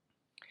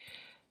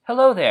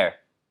Hello there.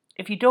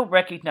 If you don't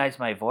recognize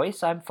my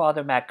voice, I'm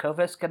Father Matt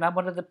Kovisk, and I'm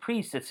one of the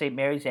priests at St.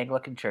 Mary's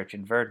Anglican Church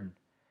in Verdun.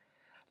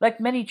 Like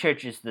many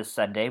churches this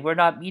Sunday, we're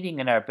not meeting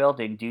in our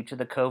building due to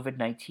the COVID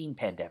 19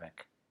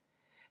 pandemic.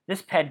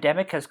 This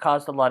pandemic has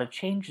caused a lot of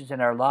changes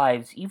in our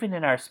lives, even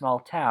in our small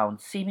town,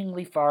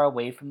 seemingly far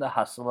away from the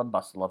hustle and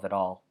bustle of it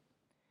all.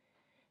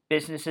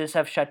 Businesses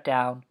have shut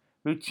down,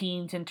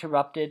 routines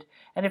interrupted,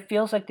 and it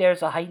feels like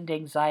there's a heightened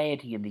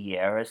anxiety in the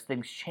air as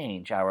things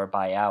change hour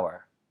by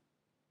hour.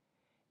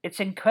 It's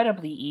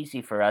incredibly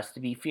easy for us to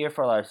be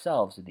fearful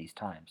ourselves in these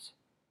times.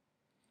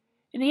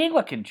 In the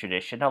Anglican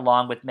tradition,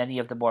 along with many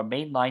of the more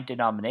mainline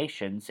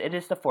denominations, it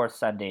is the fourth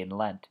Sunday in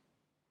Lent.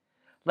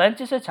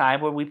 Lent is a time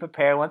where we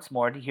prepare once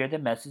more to hear the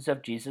message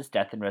of Jesus'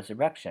 death and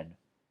resurrection,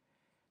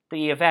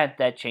 the event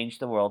that changed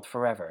the world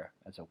forever,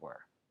 as it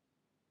were.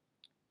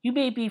 You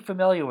may be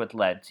familiar with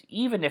Lent,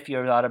 even if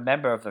you're not a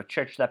member of a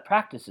church that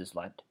practices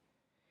Lent.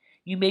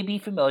 You may be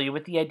familiar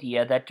with the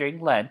idea that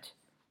during Lent,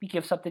 we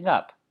give something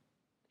up.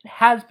 It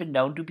has been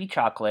known to be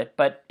chocolate,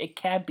 but it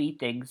can be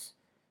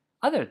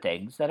other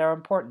things that are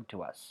important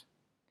to us.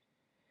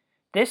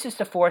 This is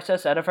to force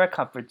us out of our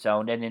comfort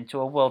zone and into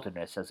a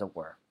wilderness, as it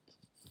were.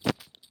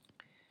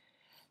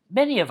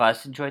 Many of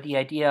us enjoy the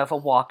idea of a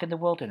walk in the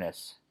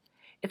wilderness.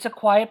 It's a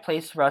quiet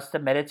place for us to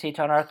meditate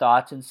on our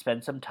thoughts and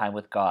spend some time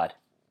with God.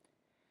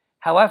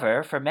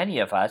 However, for many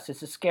of us,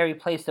 it's a scary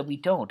place that we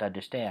don't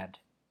understand.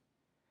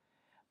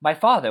 My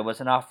father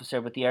was an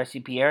officer with the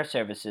RCP Air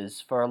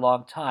Services for a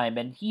long time,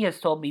 and he has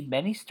told me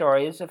many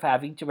stories of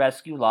having to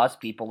rescue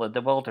lost people in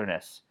the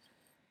wilderness.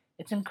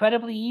 It's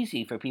incredibly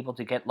easy for people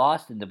to get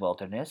lost in the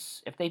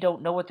wilderness if they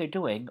don't know what they're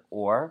doing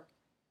or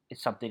if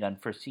something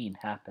unforeseen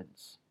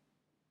happens.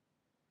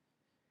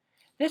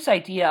 This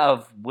idea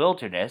of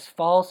wilderness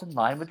falls in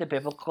line with the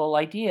biblical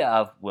idea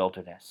of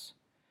wilderness.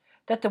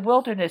 That the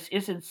wilderness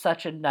isn't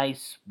such a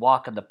nice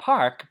walk in the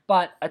park,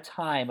 but a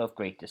time of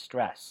great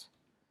distress.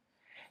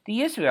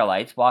 The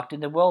Israelites walked in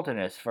the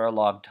wilderness for a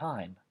long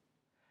time.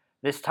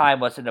 This time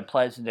wasn't a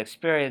pleasant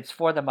experience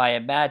for them, I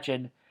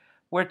imagine.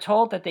 We're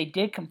told that they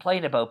did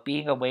complain about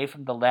being away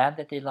from the land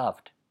that they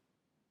loved.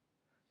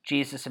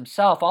 Jesus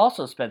himself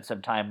also spent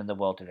some time in the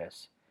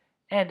wilderness.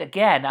 And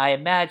again, I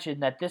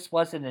imagine that this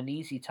wasn't an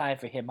easy time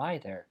for him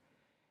either,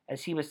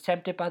 as he was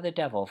tempted by the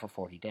devil for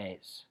 40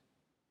 days.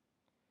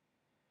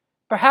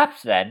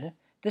 Perhaps, then,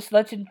 this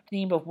Lenten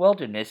theme of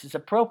wilderness is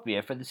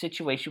appropriate for the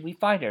situation we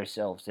find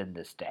ourselves in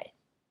this day.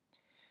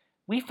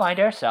 We find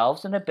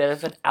ourselves in a bit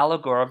of an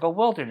allegorical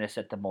wilderness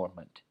at the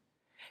moment,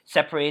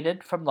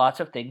 separated from lots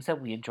of things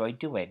that we enjoy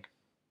doing.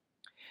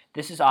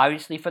 This is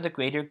obviously for the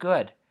greater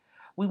good.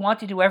 We want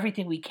to do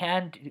everything we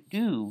can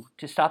do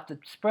to stop the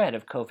spread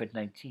of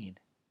COVID-19.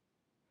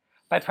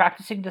 By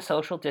practicing the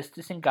social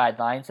distancing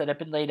guidelines that have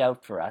been laid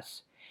out for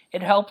us,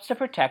 it helps to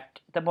protect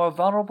the more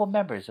vulnerable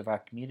members of our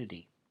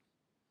community.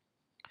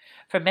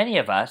 For many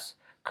of us,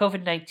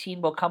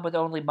 COVID-19 will come with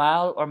only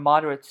mild or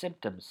moderate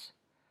symptoms,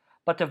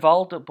 but the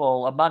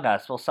vulnerable among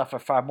us will suffer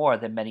far more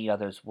than many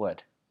others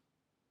would.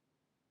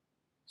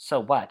 So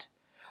what?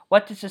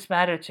 What does this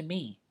matter to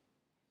me?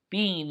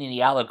 Being in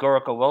the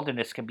allegorical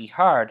wilderness can be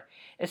hard,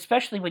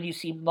 especially when you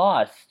seem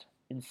lost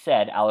in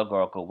said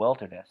allegorical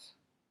wilderness.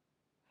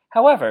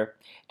 However,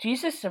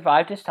 Jesus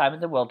survived his time in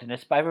the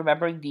wilderness by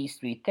remembering these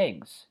three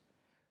things: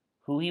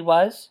 who he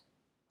was,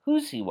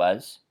 whose he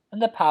was,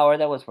 and the power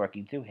that was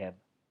working through him.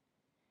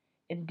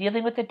 In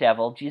dealing with the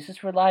devil,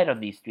 Jesus relied on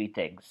these three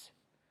things,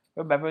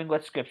 remembering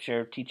what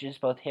Scripture teaches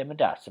both him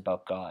and us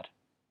about God.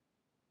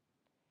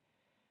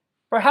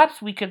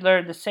 Perhaps we could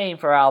learn the same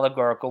for our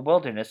allegorical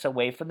wilderness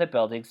away from the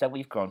buildings that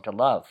we've grown to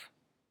love.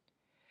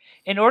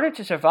 In order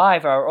to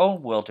survive our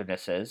own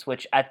wildernesses,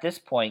 which at this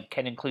point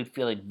can include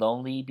feeling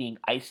lonely, being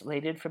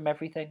isolated from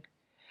everything,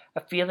 a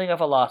feeling of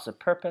a loss of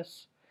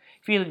purpose,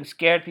 feeling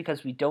scared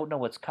because we don't know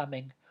what's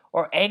coming,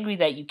 or angry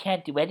that you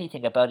can't do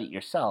anything about it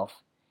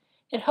yourself,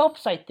 it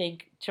helps, I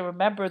think, to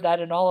remember that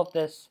in all of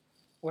this,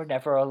 we're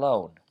never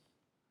alone.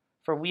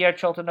 For we are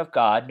children of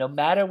God, no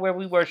matter where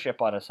we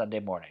worship on a Sunday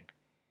morning,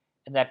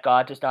 and that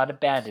God does not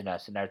abandon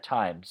us in our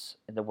times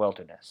in the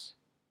wilderness.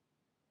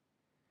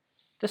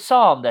 The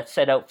psalm that's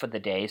set out for the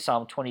day,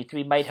 Psalm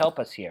 23, might help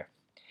us here.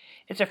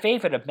 It's a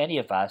favorite of many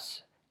of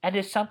us, and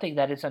is something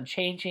that is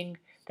unchanging,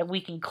 that we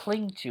can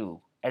cling to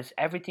as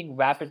everything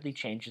rapidly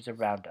changes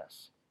around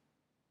us.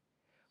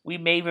 We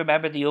may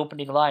remember the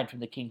opening line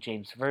from the King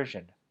James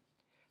Version: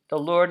 "The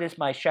Lord is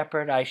my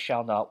shepherd, I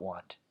shall not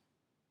want."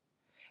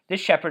 This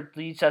shepherd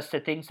leads us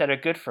to things that are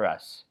good for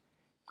us: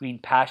 green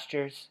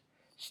pastures,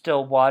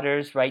 still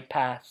waters, right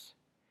paths.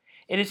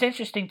 It is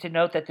interesting to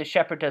note that the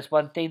shepherd does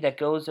one thing that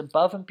goes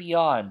above and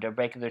beyond a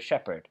regular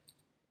shepherd.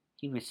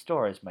 He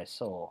restores my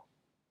soul.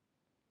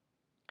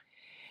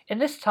 In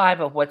this time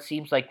of what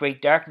seems like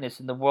great darkness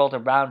in the world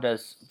around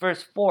us,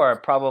 verse 4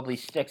 probably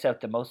sticks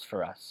out the most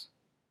for us.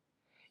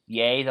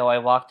 "Yea, though I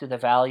walk through the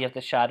valley of the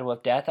shadow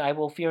of death, I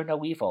will fear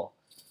no evil,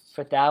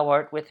 for thou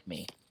art with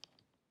me."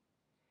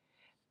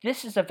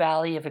 This is a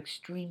valley of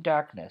extreme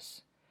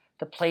darkness,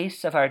 the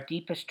place of our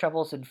deepest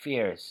troubles and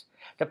fears,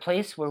 the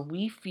place where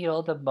we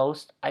feel the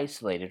most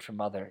isolated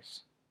from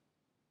others.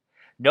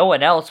 No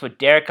one else would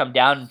dare come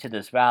down into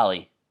this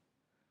valley.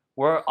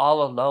 We're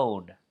all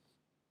alone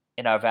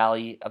in our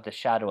valley of the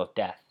shadow of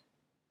death.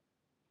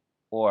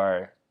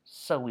 Or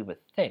so we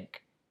would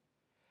think.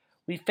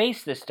 We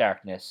face this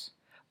darkness,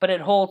 but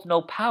it holds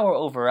no power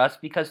over us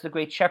because the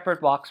great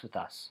shepherd walks with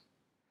us.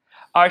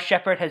 Our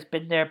shepherd has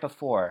been there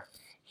before.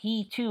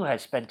 He too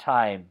has spent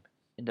time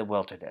in the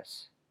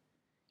wilderness.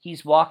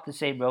 He's walked the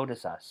same road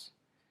as us.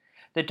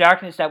 The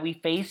darkness that we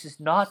face is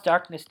not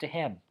darkness to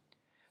him,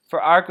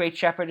 for our great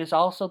shepherd is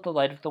also the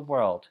light of the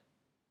world.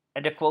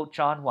 And to quote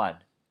John 1,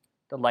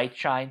 the light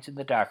shines in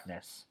the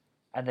darkness,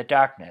 and the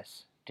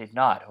darkness did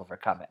not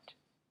overcome it.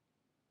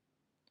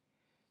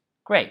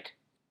 Great.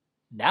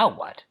 Now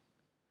what?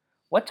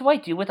 What do I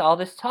do with all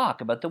this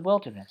talk about the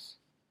wilderness?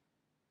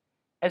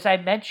 As I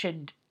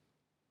mentioned,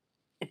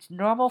 it's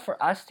normal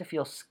for us to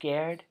feel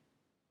scared,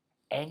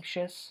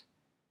 anxious,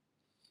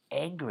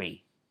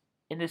 angry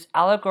in this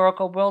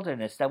allegorical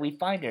wilderness that we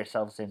find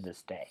ourselves in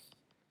this day.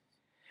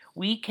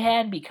 We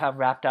can become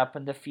wrapped up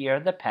in the fear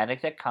and the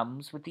panic that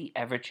comes with the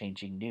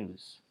ever-changing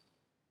news.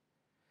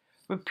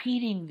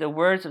 Repeating the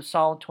words of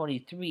Psalm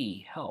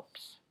 23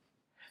 helps.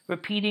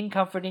 Repeating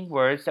comforting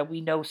words that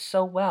we know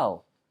so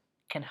well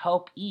can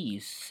help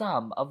ease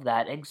some of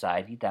that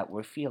anxiety that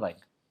we're feeling.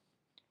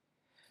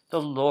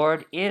 The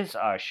Lord is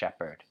our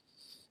shepherd,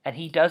 and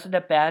he doesn't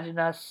abandon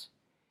us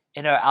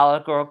in our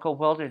allegorical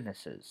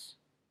wildernesses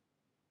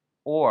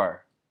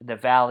or in the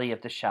valley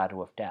of the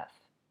shadow of death.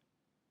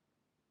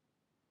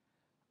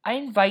 I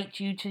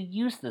invite you to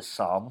use this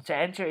psalm to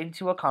enter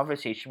into a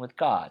conversation with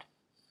God.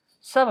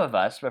 Some of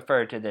us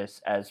refer to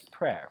this as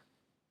prayer.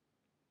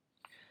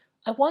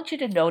 I want you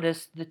to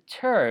notice the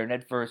turn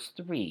at verse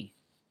 3,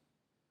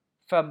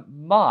 from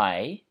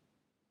my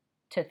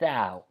to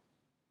thou.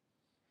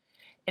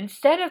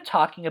 Instead of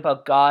talking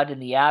about God in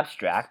the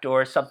abstract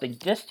or something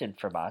distant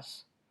from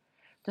us,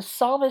 the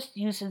psalmist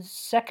uses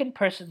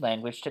second-person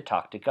language to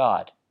talk to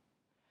God,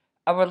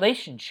 a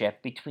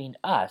relationship between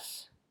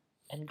us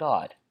and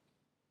God.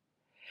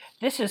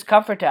 This is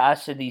comfort to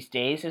us in these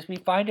days as we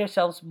find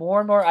ourselves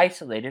more and more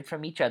isolated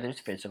from each other's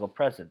physical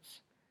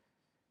presence.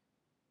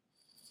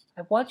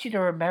 I want you to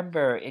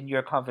remember in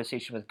your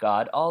conversation with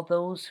God all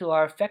those who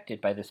are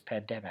affected by this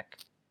pandemic.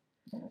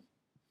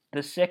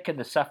 The sick and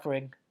the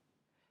suffering,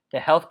 the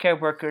healthcare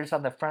workers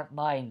on the front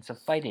lines of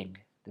fighting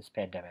this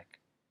pandemic.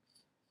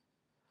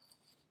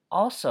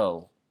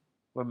 Also,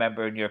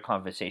 remember in your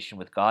conversation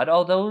with God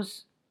all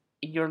those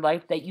in your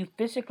life that you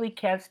physically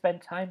can't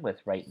spend time with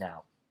right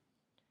now.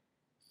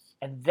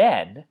 And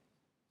then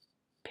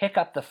pick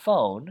up the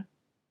phone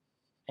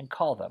and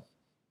call them.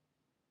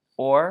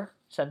 Or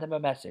send them a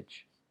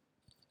message.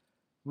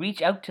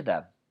 Reach out to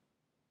them.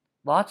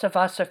 Lots of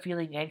us are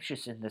feeling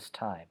anxious in this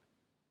time.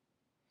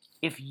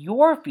 If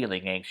you're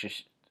feeling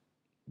anxious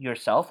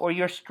yourself or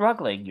you're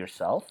struggling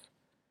yourself,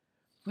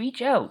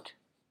 reach out.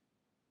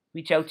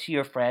 Reach out to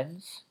your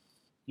friends,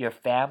 your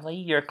family,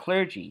 your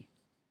clergy.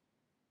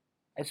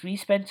 As we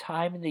spend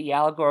time in the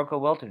allegorical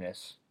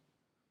wilderness,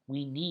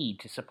 we need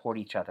to support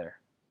each other.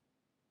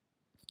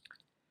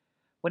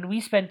 When we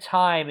spend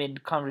time in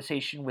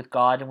conversation with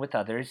God and with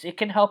others, it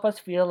can help us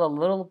feel a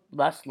little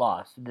less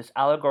lost in this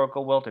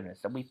allegorical wilderness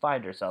that we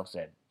find ourselves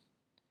in.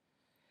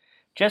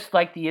 Just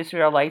like the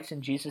Israelites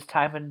in Jesus'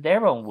 time in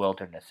their own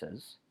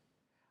wildernesses,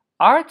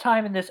 our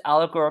time in this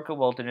allegorical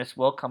wilderness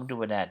will come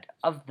to an end.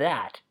 Of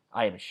that,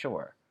 I am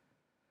sure.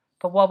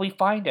 But while we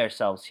find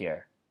ourselves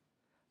here,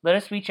 let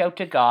us reach out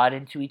to God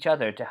and to each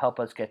other to help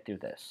us get through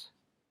this.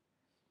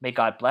 May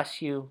God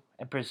bless you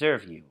and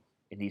preserve you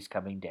in these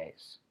coming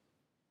days.